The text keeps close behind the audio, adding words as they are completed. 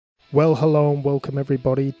Well, hello and welcome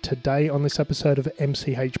everybody. Today on this episode of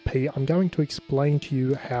MCHP, I'm going to explain to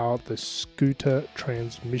you how the scooter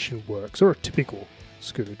transmission works, or a typical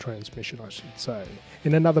scooter transmission, I should say.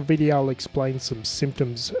 In another video, I'll explain some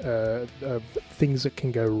symptoms of things that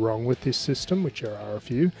can go wrong with this system, which there are a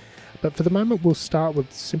few. But for the moment, we'll start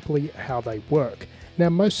with simply how they work. Now,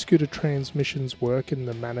 most scooter transmissions work in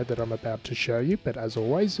the manner that I'm about to show you, but as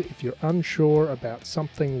always, if you're unsure about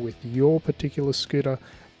something with your particular scooter,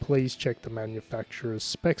 please check the manufacturer's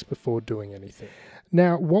specs before doing anything.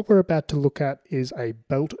 Now, what we're about to look at is a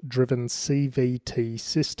belt-driven CVT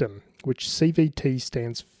system, which CVT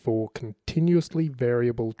stands for Continuously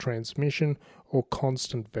Variable Transmission or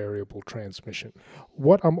Constant Variable Transmission.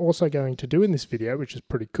 What I'm also going to do in this video, which is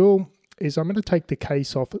pretty cool, is I'm going to take the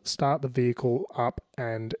case off, start the vehicle up,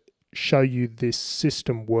 and show you this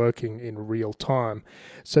system working in real time.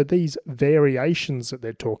 So these variations that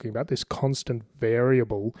they're talking about, this constant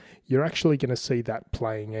variable, you're actually going to see that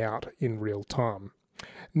playing out in real time.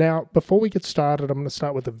 Now, before we get started, I'm going to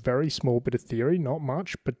start with a very small bit of theory, not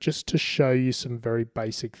much, but just to show you some very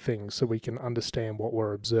basic things so we can understand what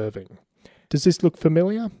we're observing. Does this look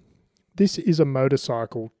familiar? This is a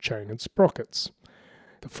motorcycle chain and sprockets.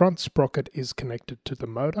 The front sprocket is connected to the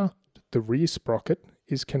motor, the rear sprocket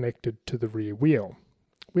is connected to the rear wheel.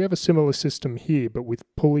 We have a similar system here, but with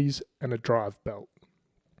pulleys and a drive belt.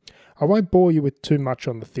 I won't bore you with too much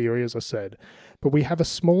on the theory, as I said, but we have a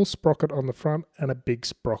small sprocket on the front and a big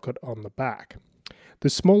sprocket on the back. The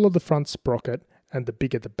smaller the front sprocket and the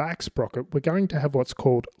bigger the back sprocket, we're going to have what's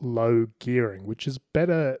called low gearing, which is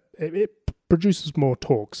better, it produces more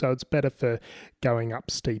torque, so it's better for going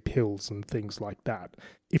up steep hills and things like that.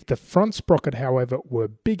 If the front sprocket, however, were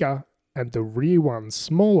bigger and the rear one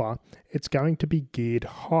smaller, it's going to be geared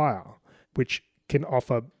higher, which can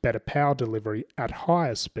offer better power delivery at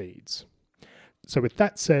higher speeds. So with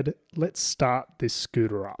that said, let's start this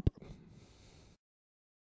scooter up.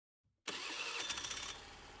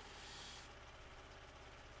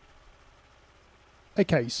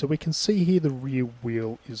 Okay, so we can see here the rear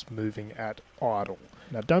wheel is moving at idle.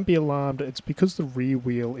 Now don't be alarmed, it's because the rear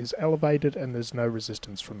wheel is elevated and there's no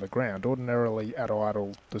resistance from the ground. Ordinarily at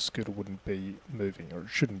idle the scooter wouldn't be moving, or it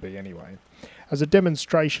shouldn't be anyway. As a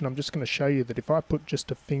demonstration, I'm just going to show you that if I put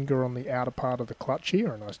just a finger on the outer part of the clutch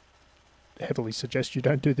here, and I heavily suggest you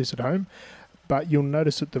don't do this at home, but you'll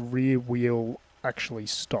notice that the rear wheel actually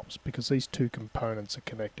stops because these two components are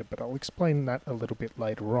connected, but I'll explain that a little bit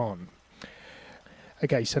later on.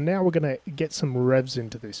 Okay, so now we're going to get some revs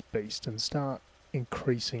into this beast and start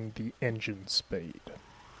increasing the engine speed.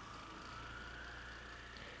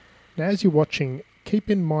 Now as you're watching, keep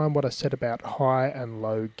in mind what I said about high and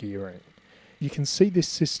low gearing. You can see this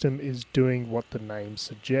system is doing what the name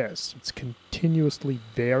suggests. It's continuously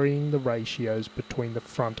varying the ratios between the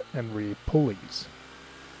front and rear pulleys.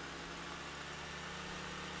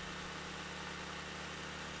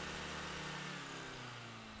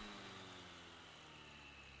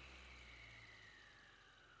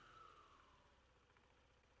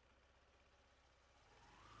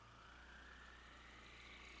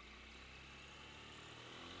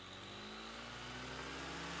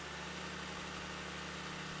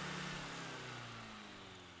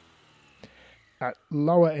 At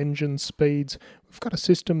lower engine speeds, we've got a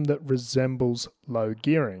system that resembles low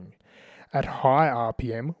gearing. At high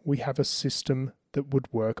RPM, we have a system that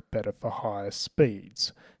would work better for higher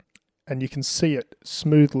speeds. And you can see it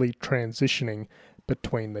smoothly transitioning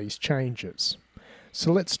between these changes.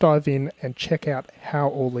 So let's dive in and check out how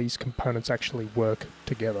all these components actually work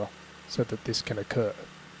together so that this can occur.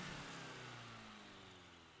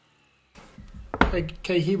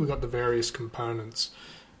 Okay, here we've got the various components.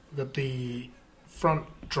 We've got the front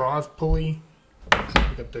drive pulley,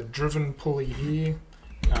 we've got the driven pulley here,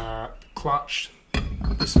 clutch,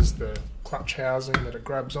 this is the clutch housing that it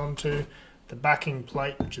grabs onto, the backing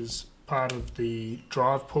plate which is part of the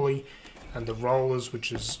drive pulley, and the rollers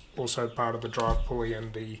which is also part of the drive pulley,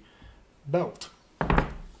 and the belt.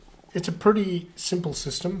 It's a pretty simple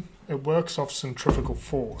system. It works off centrifugal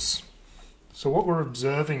force. So what we're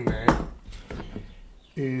observing there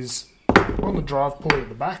is on the drive pulley at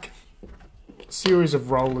the back, a series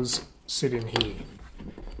of rollers sit in here,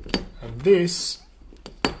 and this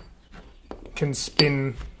can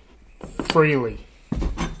spin freely.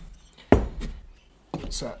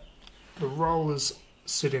 So the rollers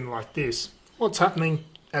sit in like this. What's happening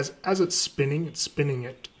as it's spinning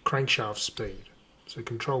at crankshaft speed, so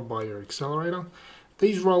controlled by your accelerator.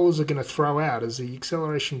 These rollers are going to throw out as the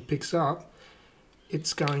acceleration picks up.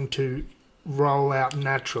 It's going to roll out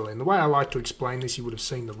naturally. And the way I like to explain this, you would have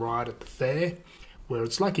seen the ride at the fair, where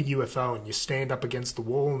it's like a UFO and you stand up against the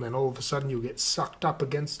wall and then all of a sudden you'll get sucked up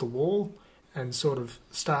against the wall and sort of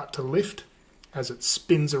start to lift as it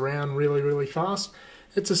spins around really, really fast.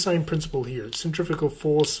 It's the same principle here. It's centrifugal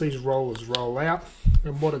force, these rollers roll out,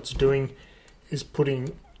 and what it's doing is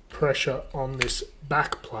putting pressure on this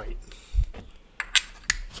back plate.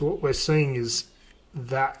 So what we're seeing is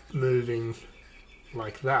that moving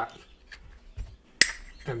like that,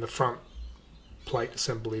 and the front plate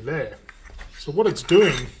assembly there. So what it's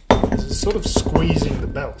doing is it's sort of squeezing the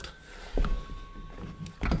belt.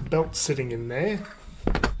 The belt's sitting in there,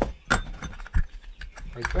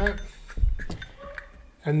 like that.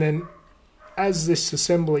 And then as this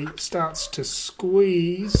assembly starts to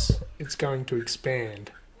squeeze, it's going to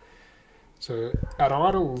expand. So at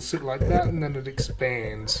idle, it'll sit like that, and then it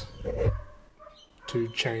expands to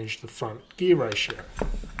change the front gear ratio.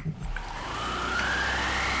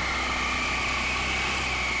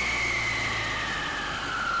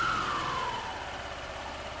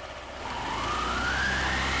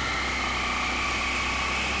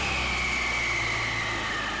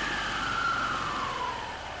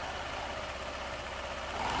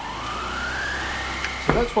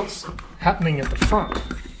 So that's what's happening at the front.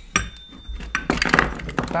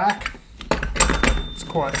 At the back, it's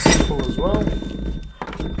quite simple as well.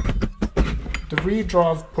 The rear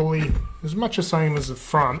drive pulley is much the same as the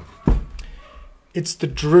front. It's the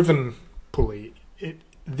driven pulley.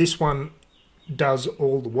 This one does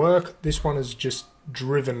all the work. This one is just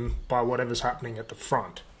driven by whatever's happening at the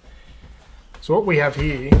front. So what we have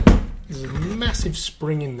here is a massive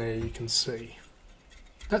spring in there, you can see.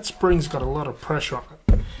 That spring's got a lot of pressure on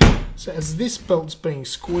it. So as this belt's being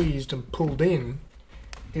squeezed and pulled in,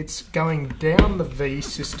 it's going down the V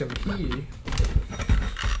system here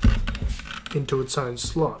into its own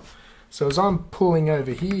slot. So as I'm pulling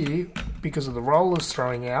over here, because of the rollers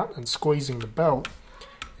throwing out and squeezing the belt,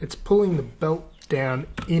 it's pulling the belt down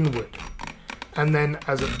inward. And then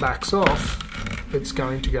as it backs off, it's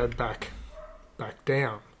going to go back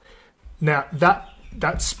down. Now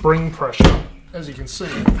that spring pressure, as you can see,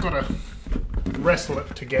 I've got to wrestle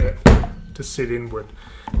it to get it to sit inward.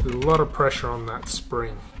 There's a lot of pressure on that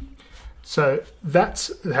spring. So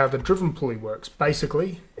that's how the driven pulley works.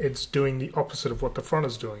 Basically, it's doing the opposite of what the front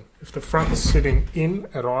is doing. If the front is sitting in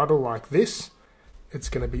at idle like this, it's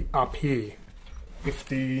going to be up here. If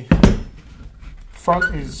the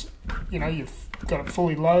front is, you've got it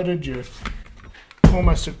fully loaded, you're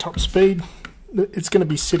almost at top speed, it's going to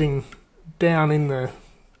be sitting down in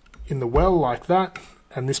the well like that,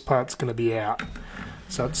 and this part's going to be out.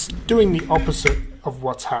 So it's doing the opposite of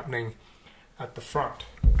what's happening at the front.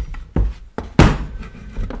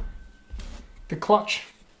 The clutch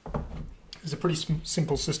is a pretty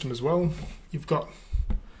simple system as well. You've got,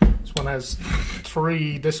 this one has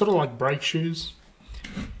 3, they're sort of like brake shoes.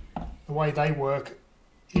 The way they work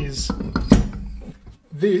is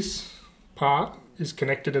this part is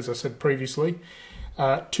connected, as I said previously,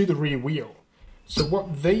 to the rear wheel. So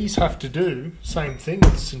what these have to do, same thing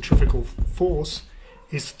with centrifugal force,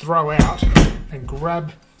 is throw out and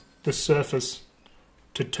grab the surface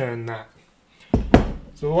to turn that.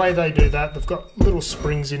 So the way they do that, they've got little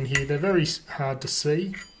springs in here. They're very hard to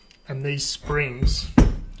see, and these springs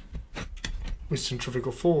with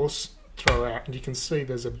centrifugal force throw out, and you can see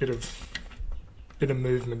there's a bit of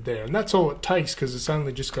movement there, and that's all it takes, because it's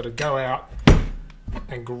only just got to go out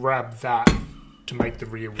and grab that to make the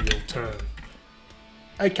rear wheel turn.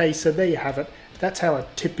 Okay, so there you have it. That's how a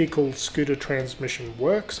typical scooter transmission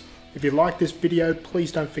works. If you like this video,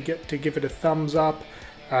 please don't forget to give it a thumbs up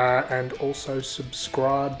and also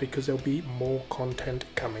subscribe, because there'll be more content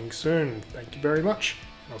coming soon. Thank you very much,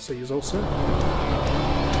 and I'll see you all soon.